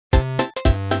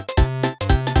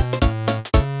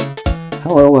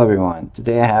Hello everyone,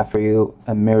 today I have for you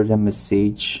a Mirrodin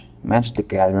Besieged Magic the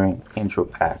Gathering intro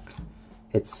pack.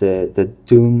 It's the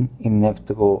Doom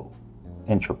Inevitable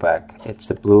intro pack. It's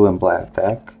a blue and black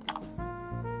deck.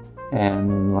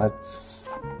 And let's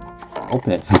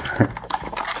open it.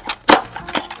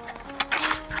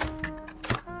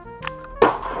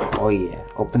 Oh yeah,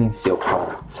 opening seal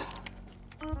cards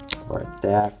for a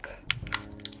deck.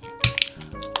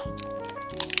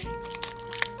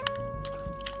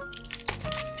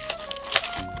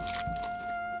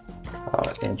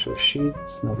 Our intro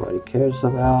sheets nobody cares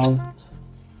about.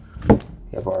 We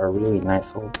have our really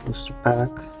nice old booster pack,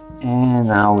 and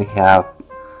now we have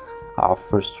our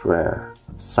first rare,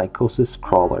 Psychosis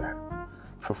Crawler.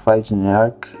 For 5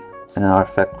 generic and an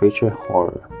artifact creature,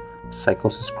 horror.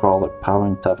 Psychosis Crawler power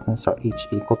and toughness are each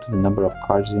equal to the number of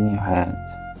cards in your hand.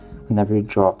 Whenever you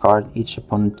draw a card, each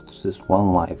opponent loses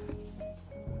 1 life.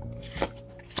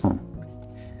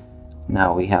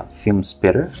 Now we have Fume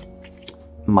Spitter,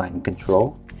 Mind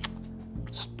Control,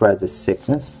 Spread the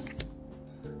Sickness,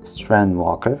 Strand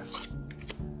Walker,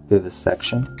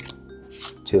 Vivisection,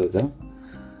 2 of them,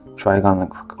 Trigon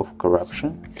of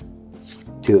Corruption,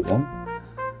 2 of them,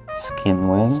 Skin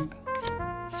Wing,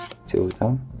 2 of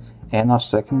them, and our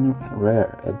second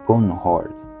rare, a Bone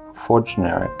Horde, 4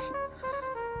 generic.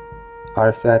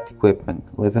 Artifact Equipment,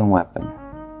 Living Weapon.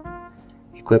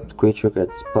 Equipped creature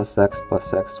gets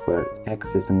 +X/+X, where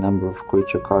X is the number of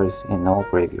creature cards in all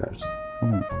graveyards.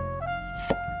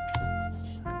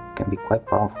 Can be quite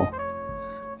powerful.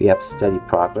 We have Steady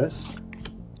Progress,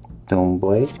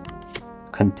 Doomblade,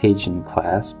 Contagion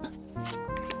Clasp,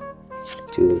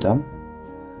 2 of them,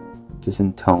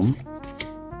 Disentome,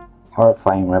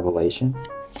 Horrifying Revelation,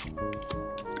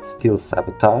 Steel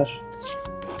Sabotage,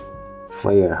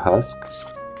 Flare Husk,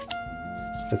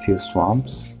 a few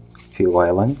swamps, a few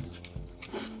islands,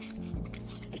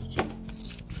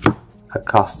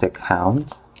 Acoustic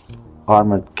Hound,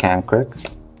 Armored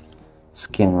Cancrex,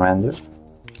 Skin Render,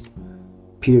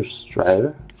 Pierce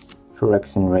Strider,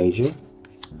 Phyrexian Rager,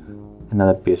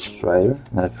 another Pierce Strider,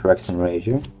 another Phyrexian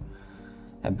Rager,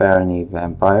 a Barony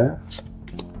Vampire,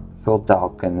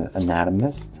 Vildalcan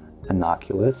Anatomist,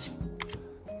 Inoculus,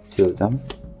 2 of them,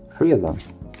 3 of them,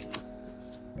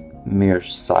 Mirror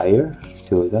Sire,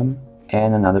 2 of them,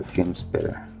 and another Fume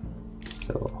Spitter.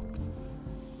 So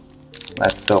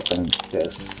let's open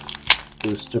this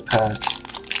booster pack.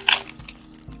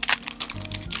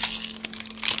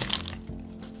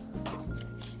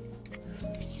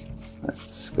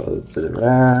 Let's go to the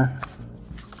rare.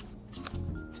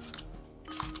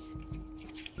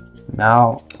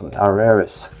 Now our rare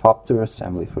is Thopter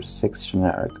Assembly for 6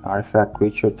 generic. Artifact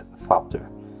creature Thopter.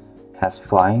 Has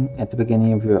flying. At the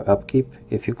beginning of your upkeep,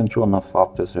 if you control no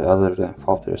Thopters other than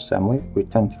Thopter Assembly,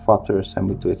 return Thopter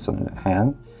Assembly to its own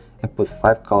hand and put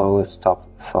 5 colorless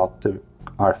Thopter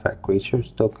artifact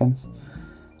creatures tokens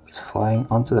with flying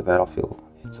onto the battlefield.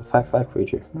 It's a 5/5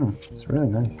 creature. It's really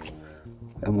nice.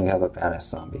 And we have a badass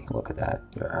zombie. Look at that.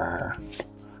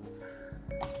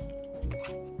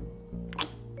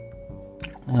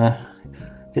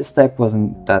 This deck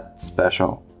wasn't that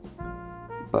special,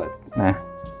 but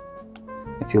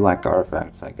if you like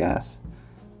artifacts, I guess.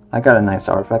 I got a nice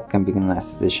artifact, can be a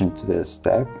nice addition to this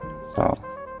deck, so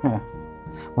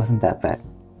wasn't that bad,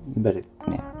 but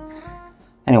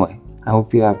anyway, I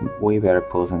hope you have way better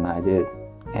pulls than I did,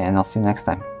 and I'll see you next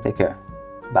time. Take care.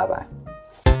 Bye bye.